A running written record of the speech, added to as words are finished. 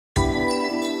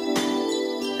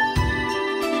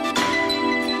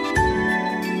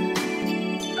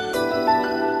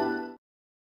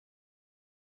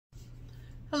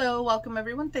Hello, welcome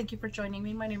everyone. Thank you for joining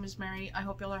me. My name is Mary. I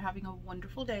hope y'all are having a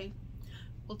wonderful day.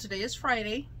 Well, today is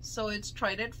Friday, so it's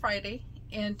Tried It Friday,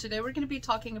 and today we're going to be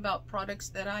talking about products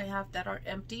that I have that are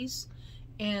empties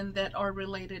and that are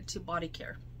related to body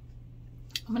care.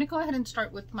 I'm going to go ahead and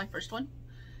start with my first one,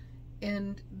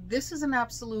 and this is an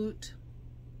absolute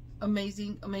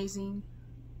amazing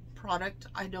product.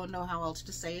 I don't know how else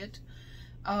to say it.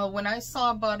 When I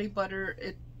saw body butter,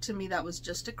 to me that was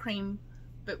just a cream.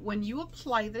 But when you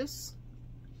apply this,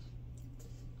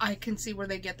 I can see where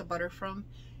they get the butter from.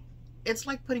 It's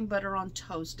like putting butter on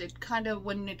toast. It kind of,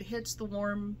 when it hits the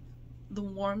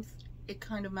warmth, it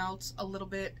kind of melts a little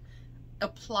bit,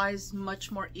 applies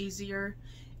much more easier,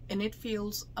 and it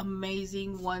feels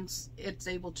amazing once it's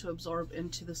able to absorb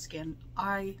into the skin.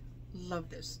 I love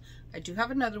this. I do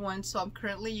have another one, so I'm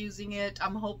currently using it.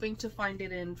 I'm hoping to find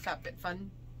it in FabFitFun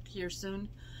here soon,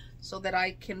 so that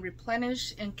I can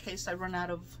replenish in case I run out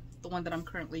of the one that I'm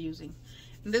currently using.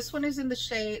 And this one is in the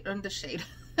shade,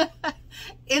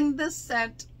 in the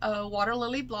scent Water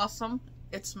Lily Blossom.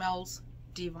 It smells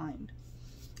divine.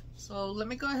 So let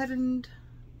me go ahead and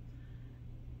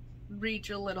read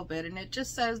you a little bit. And it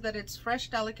just says that it's fresh,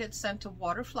 delicate scent of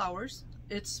water flowers.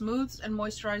 It smooths and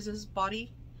moisturizes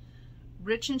body,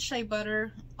 rich in shea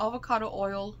butter, avocado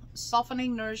oil,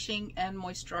 softening, nourishing, and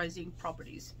moisturizing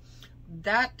properties.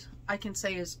 That I can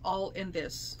say is all in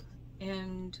this,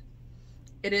 and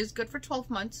it is good for 12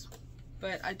 months,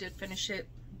 but I did finish it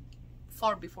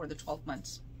far before the 12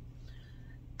 months.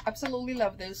 Absolutely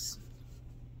love this.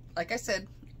 Like I said,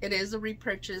 it is a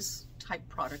repurchase type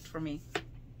product for me.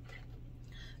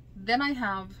 Then I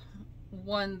have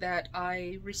one that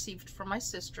I received from my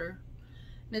sister,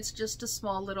 and it's just a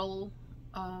small little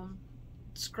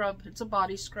scrub. It's a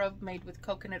body scrub made with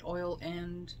coconut oil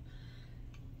and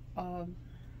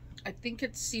I think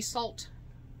it's sea salt.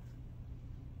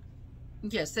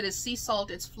 Yes, it is sea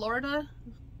salt. It's Florida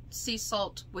sea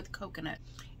salt with coconut.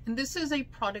 And this is a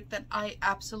product that I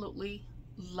absolutely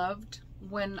loved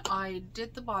when I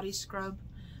did the body scrub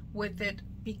with it.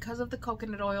 Because of the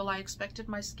coconut oil, I expected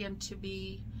my skin to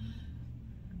be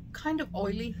kind of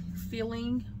oily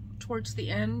feeling towards the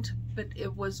end, but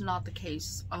it was not the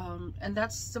case. And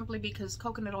that's simply because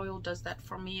coconut oil does that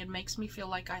for me. It makes me feel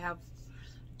like I have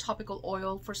topical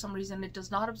oil. For some reason it does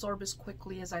not absorb as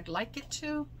quickly as I'd like it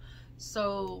to.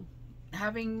 So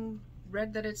having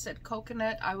read that it said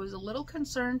coconut, I was a little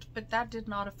concerned, but that did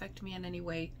not affect me in any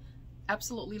way.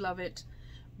 Absolutely love it.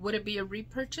 Would it be a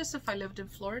repurchase if I lived in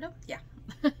Florida? Yeah.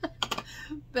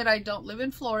 But I don't live in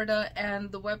Florida,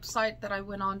 and the website that I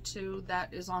went on to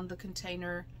that is on the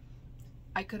container,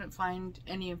 I couldn't find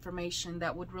any information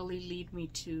that would really lead me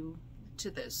to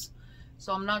this.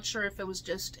 So I'm not sure if it was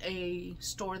just a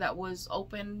store that was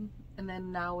open and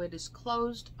then now it is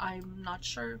closed. I'm not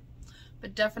sure,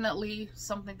 but definitely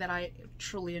something that I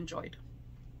truly enjoyed.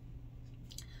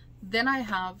 Then I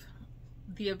have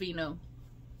the Aveeno.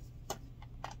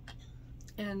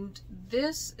 And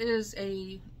this is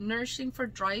a nourishing for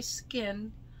dry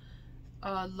skin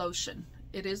lotion.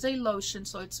 It is a lotion,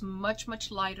 so it's much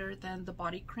lighter than the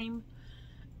body cream.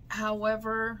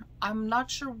 However, I'm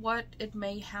not sure what it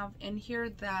may have in here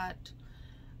that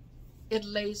it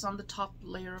lays on the top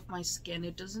layer of my skin.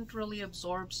 It doesn't really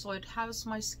absorb, so it has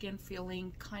my skin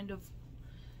feeling kind of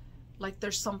like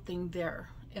there's something there.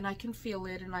 And I can feel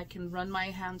it, and I can run my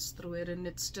hands through it, and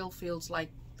it still feels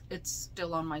like it's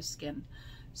still on my skin.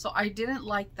 So I didn't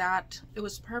like that. It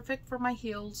was perfect for my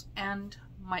heels and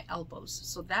my elbows.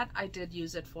 So that I did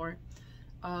use it for.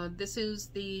 This is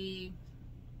the...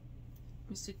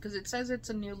 You see, because it says it's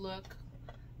a new look.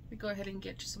 Let me go ahead and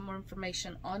get you some more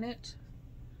information on it.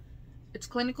 It's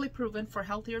clinically proven for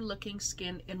healthier looking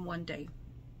skin in 1 day.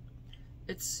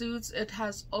 It soothes, it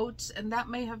has oats, and that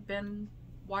may have been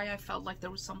why I felt like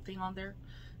there was something on there.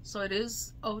 So it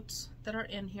is oats that are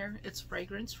in here. It's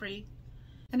fragrance free.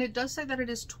 And it does say that it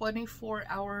is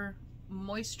 24-hour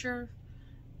moisture,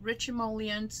 rich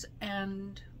emollients,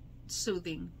 and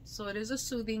soothing. So it is a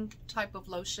soothing type of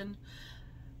lotion.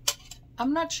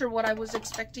 I'm not sure what I was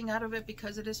expecting out of it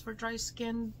because it is for dry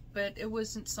skin, but it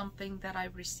wasn't something that I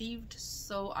received.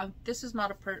 So this is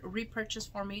not a repurchase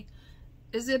for me.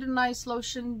 Is it a nice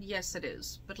lotion? Yes, it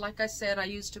is. But like I said, I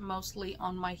used it mostly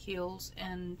on my heels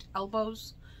and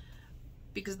elbows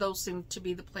because those seem to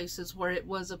be the places where it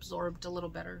was absorbed a little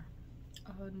better.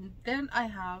 Then I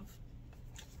have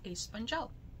a sponge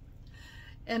gel.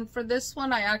 And for this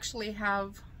one, I actually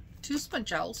have 2 sponge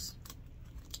gels.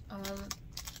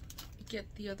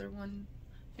 Get the other one.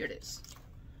 Here it is.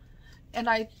 And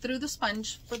I threw the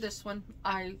sponge for this one.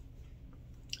 I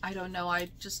don't know, I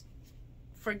just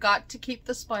forgot to keep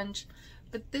the sponge.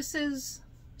 But this is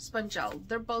sponge gel.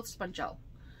 They're both sponge gel.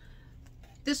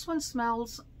 This one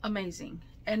smells amazing,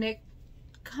 and it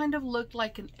kind of looked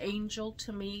like an angel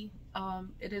to me.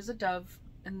 It is a dove,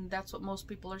 and that's what most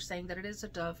people are saying, that it is a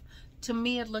dove. To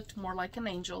me, it looked more like an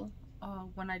angel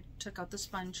when I took out the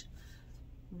sponge.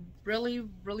 Really,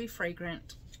 really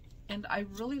fragrant, and I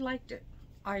really liked it.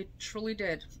 I truly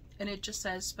did. And it just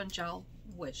says Sponge Gel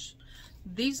Wish.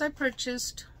 These I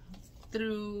purchased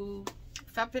through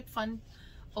FabFitFun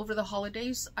over the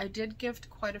holidays. I did gift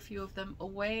quite a few of them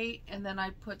away, and then I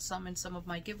put some in some of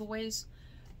my giveaways.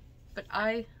 But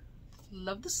I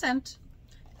love the scent.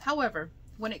 However,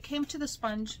 when it came to the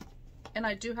sponge, and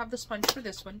I do have the sponge for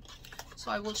this one, so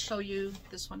I will show you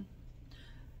this one.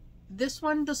 This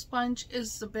one, the sponge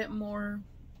is a bit more,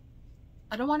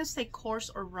 I don't want to say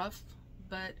coarse or rough,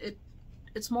 but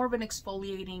it's more of an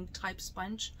exfoliating type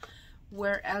sponge,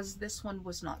 whereas this one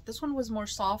was not. This one was more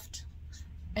soft,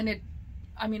 and it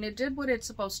did what it's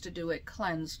supposed to do. It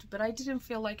cleansed, but I didn't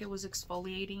feel like it was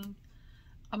exfoliating.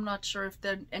 I'm not sure if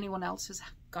anyone else has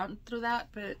gone through that,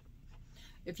 but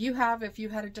if you had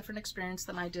a different experience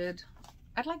than I did,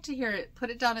 I'd like to hear it. Put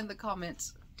it down in the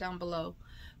comments down below.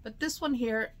 But this one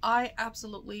here, I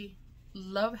absolutely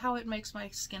love how it makes my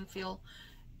skin feel.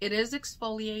 It is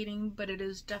exfoliating, but it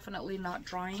is definitely not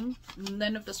drying.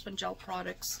 None of the Sponge Gel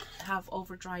products have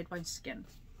over dried my skin.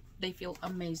 They feel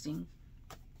amazing.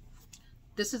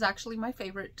 This is actually my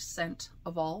favorite scent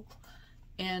of all,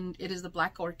 and it is the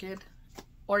Black Orchid.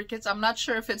 Orchids, I'm not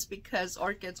sure if it's because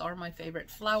orchids are my favorite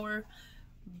flower,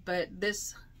 but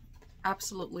this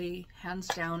absolutely, hands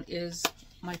down, is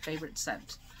my favorite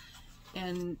scent.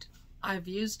 And I've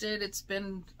used it, it's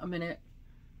been a minute,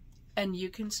 and you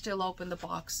can still open the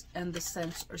box and the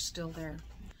scents are still there.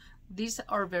 These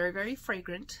are very, very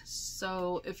fragrant,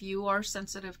 so if you are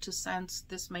sensitive to scents,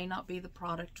 this may not be the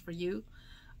product for you.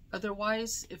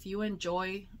 Otherwise, if you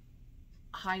enjoy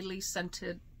highly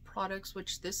scented products,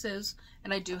 which this is,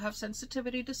 and I do have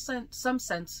sensitivity to some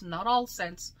scents, not all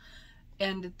scents,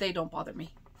 and they don't bother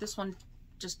me. This one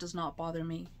just does not bother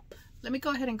me. Let me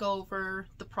go ahead and go over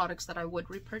the products that I would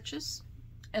repurchase,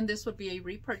 and this would be a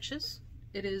repurchase.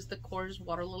 It is the Core's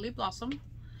Water Lily Blossom.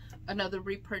 Another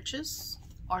repurchase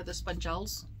are the Sponge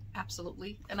Gels,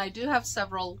 absolutely, and I do have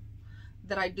several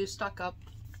that I do stock up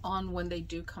on when they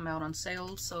do come out on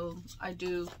sale, so I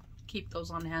do keep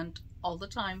those on hand all the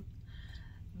time.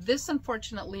 This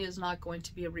unfortunately is not going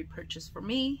to be a repurchase for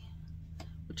me,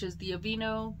 which is the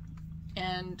Aveeno,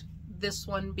 and this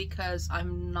one because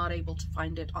I'm not able to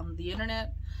find it on the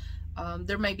internet.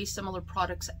 There may be similar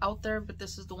products out there, but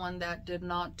this is the one that did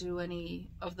not do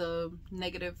any of the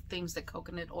negative things that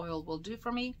coconut oil will do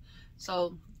for me,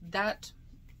 so that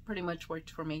pretty much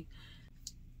worked for me.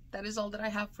 That is all that I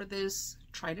have for this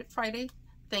Tried It Friday.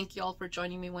 Thank you all for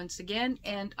joining me once again,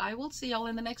 and I will see y'all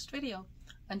in the next video.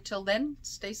 Until then,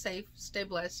 stay safe, stay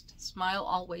blessed, smile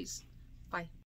always. Bye.